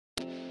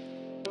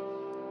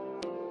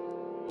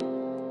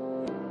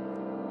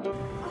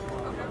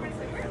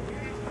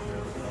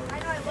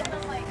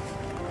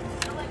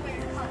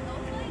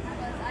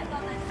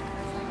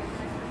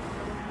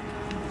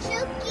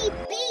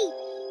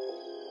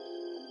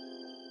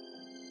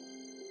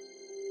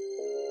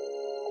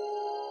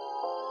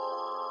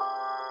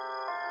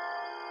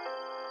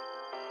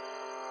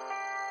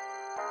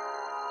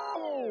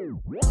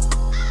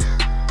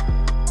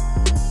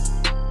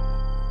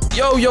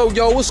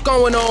Yo, what's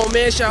going on,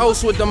 man? It's your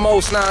host with the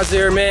most,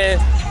 Nazir, man.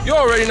 You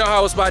already know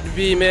how it's about to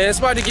be, man. It's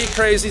about to get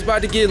crazy, it's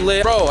about to get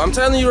lit. Bro, I'm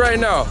telling you right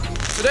now,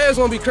 today is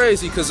gonna be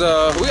crazy, cause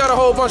we got a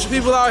whole bunch of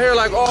people out here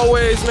like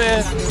always,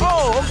 man.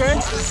 Oh, okay.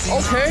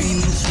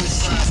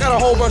 Got a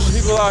whole bunch of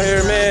people out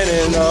here, man,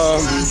 and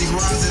all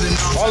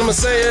I'm gonna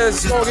say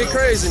is it's gonna get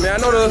crazy, man. I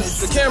know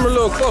the camera a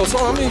little close.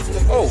 Hold on,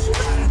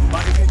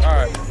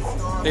 alright.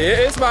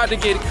 Yeah, it's about to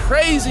get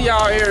crazy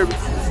out here,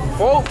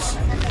 folks.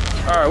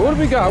 Alright, what do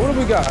we got? We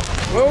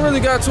don't really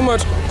got too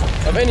much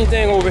of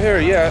anything over here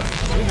yet.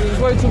 Just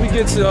wait till we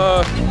get to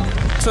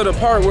the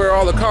part where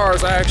all the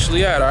cars are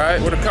actually at, alright?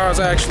 Where the cars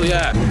are actually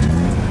at.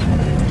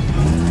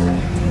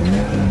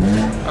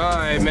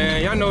 Alright,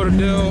 man, y'all know the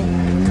deal.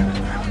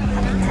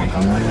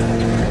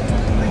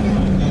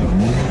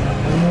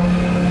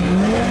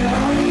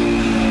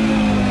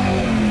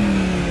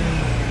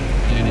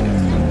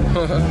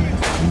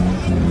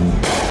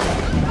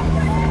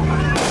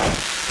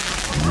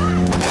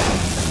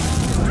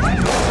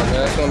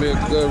 It's gonna be a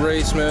good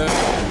race, man.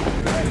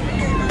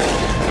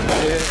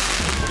 Yeah.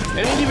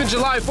 It ain't even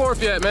July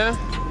 4th yet, man.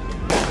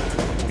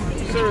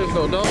 Serious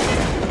though, dog.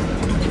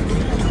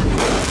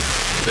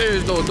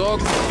 Serious though, dog.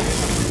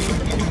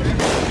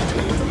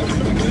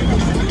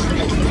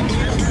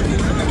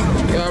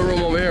 Got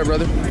room over here,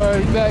 brother.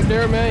 Alright, he's back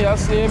there, man. Y'all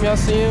see him,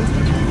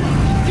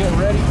 Getting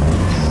ready.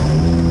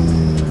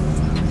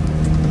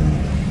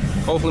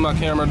 Hopefully my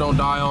camera don't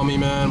die on me,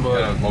 man, but...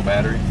 Got a low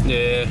battery?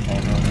 Yeah. Oh,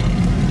 no.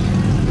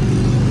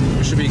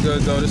 It should be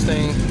good though. This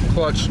thing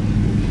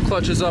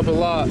clutches up a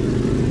lot. Alright,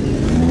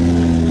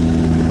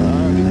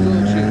 be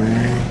good shit.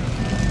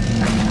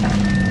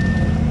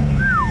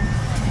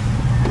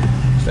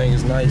 This thing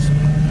is nice.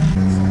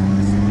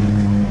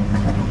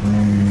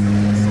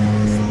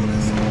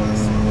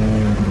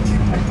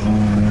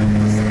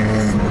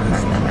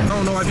 I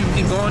don't know why people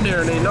keep going there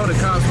and they know the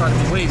cops about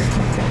to be waiting.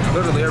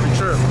 Literally every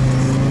trip.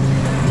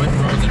 Which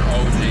road's an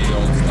OG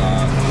old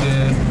stop?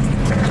 Yeah.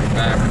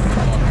 Back.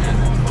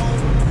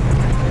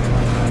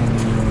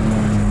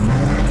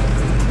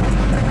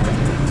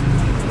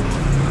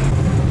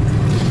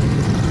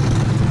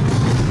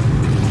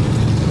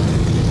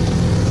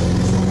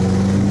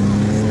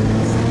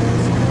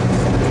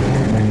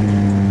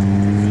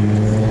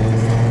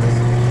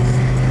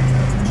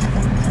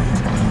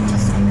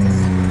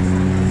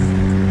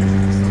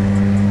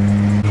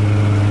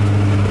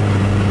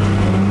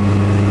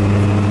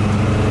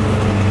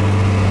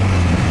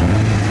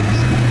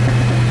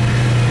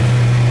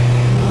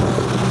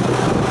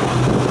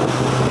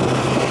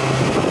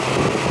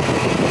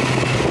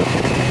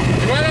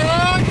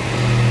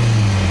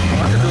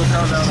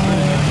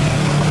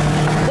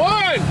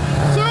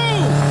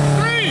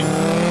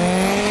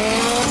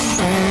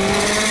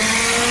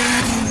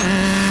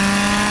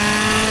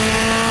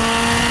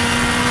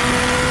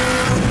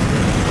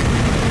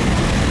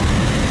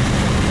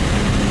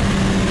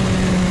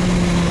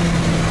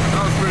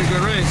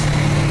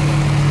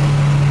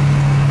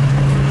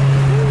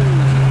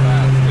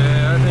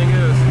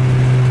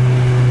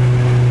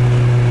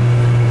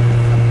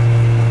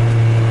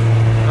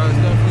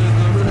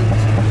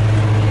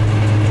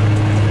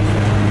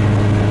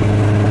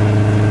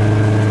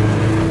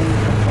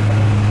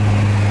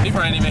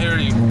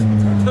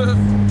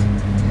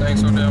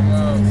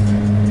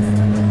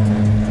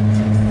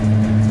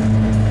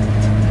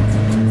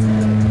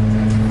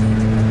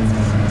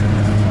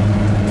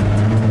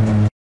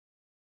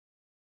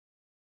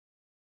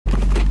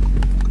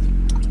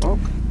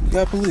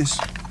 Got police.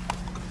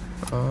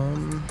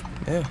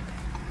 Yeah.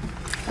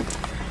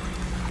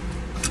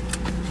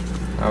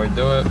 How we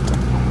do it?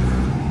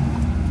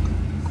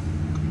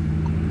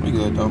 We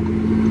good though.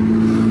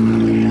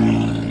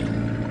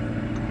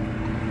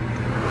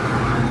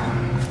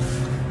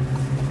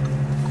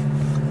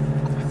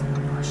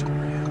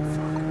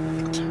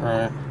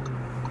 Alright.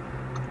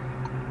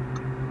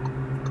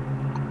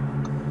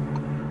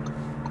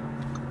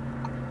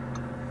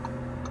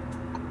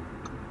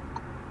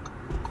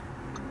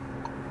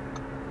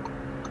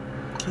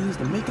 Keys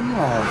to make them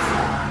live.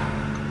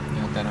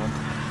 You got that on?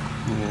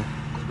 Yeah.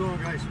 How's it going,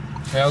 guys?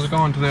 Hey, how's it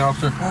going today,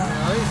 officer? Yep.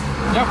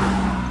 Yep.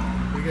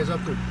 What are you guys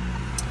up to?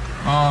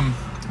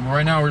 Well,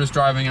 right now we're just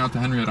driving out to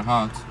Henrietta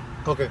Hots.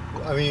 Okay.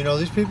 I mean, you know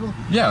these people?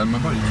 Yeah, my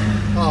buddy.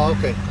 Oh,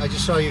 okay. I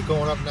just saw you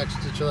going up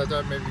next to each other. I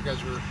thought maybe you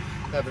guys were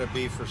having a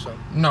beef or something.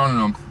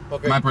 No.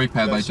 Okay. My brake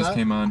pad light just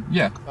came on.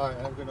 Yeah. All right.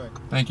 Have a good night.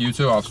 Thank you, you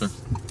too, officer.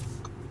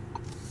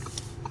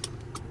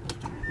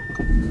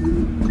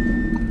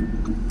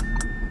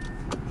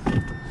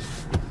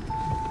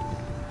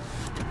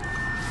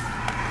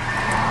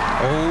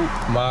 Oh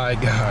my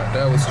God,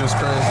 that was just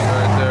crazy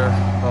right there.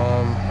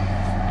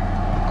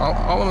 All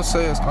I'm gonna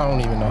say is I don't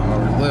even know how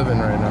we're living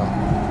right now.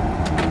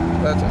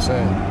 That's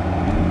insane.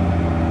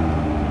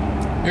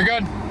 You're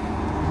good.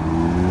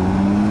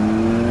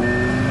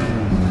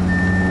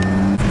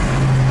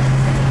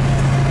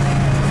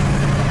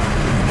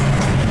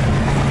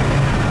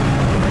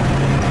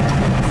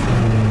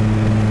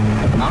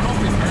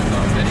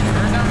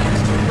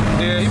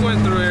 Yeah, he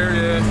went through here,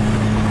 yeah.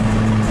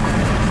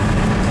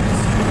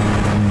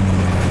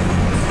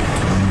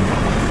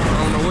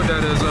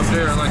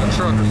 there in like a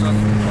truck or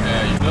something.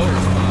 Yeah, you built it.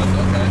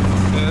 Okay.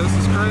 Yeah, this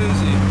is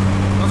crazy.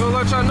 I'm gonna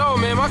let y'all know,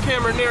 man, my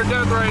camera near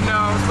death right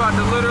now. It's about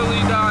to literally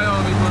die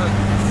on me, but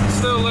it's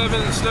still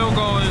living, it's still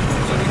going.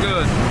 Should be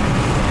good.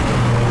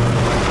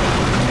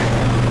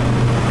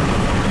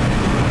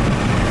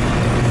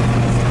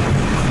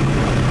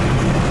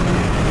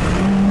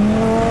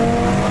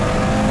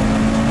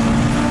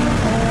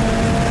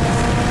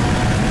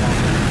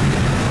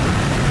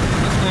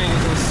 This thing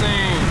is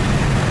insane.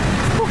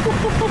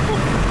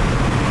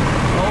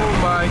 Oh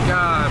my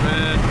God,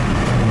 man.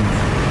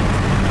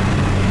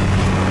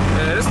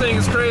 Yeah, this thing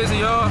is crazy,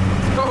 y'all.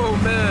 Oh,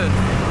 man.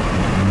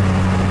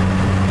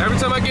 Every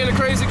time I get in a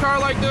crazy car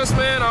like this,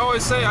 man, I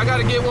always say, I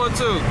gotta get one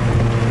too.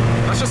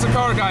 That's just a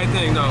car guy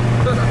thing, though.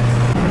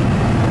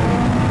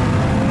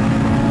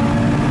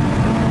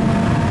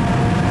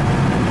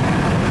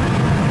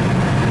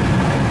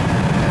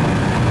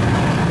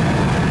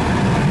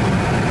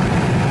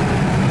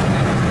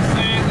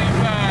 Insanely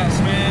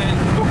fast, man.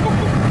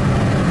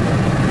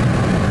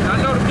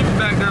 I know the people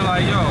back there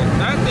like, yo,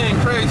 that thing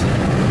crazy.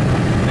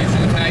 They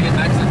should tag in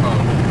Mexico.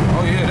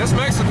 Oh yeah, that's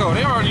Mexico.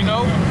 They already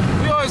know.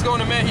 We always going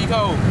to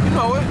Mexico. You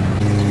know it.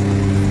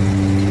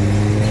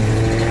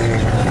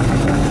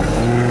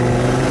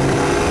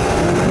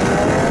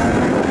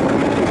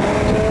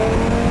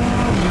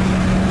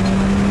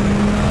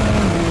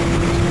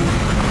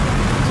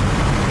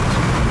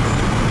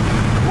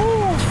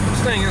 Woo!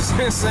 This thing is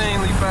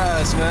insanely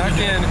fast, man. I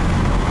can't.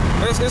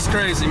 It's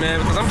crazy, man.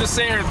 Because I'm just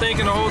sitting here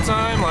thinking the whole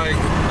time, like,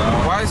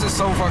 why is this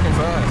so fucking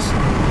fast?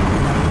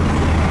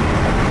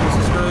 This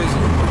is crazy.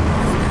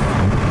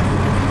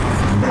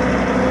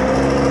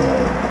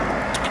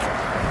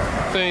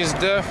 Thing's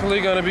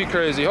definitely gonna be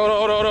crazy. Hold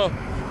on.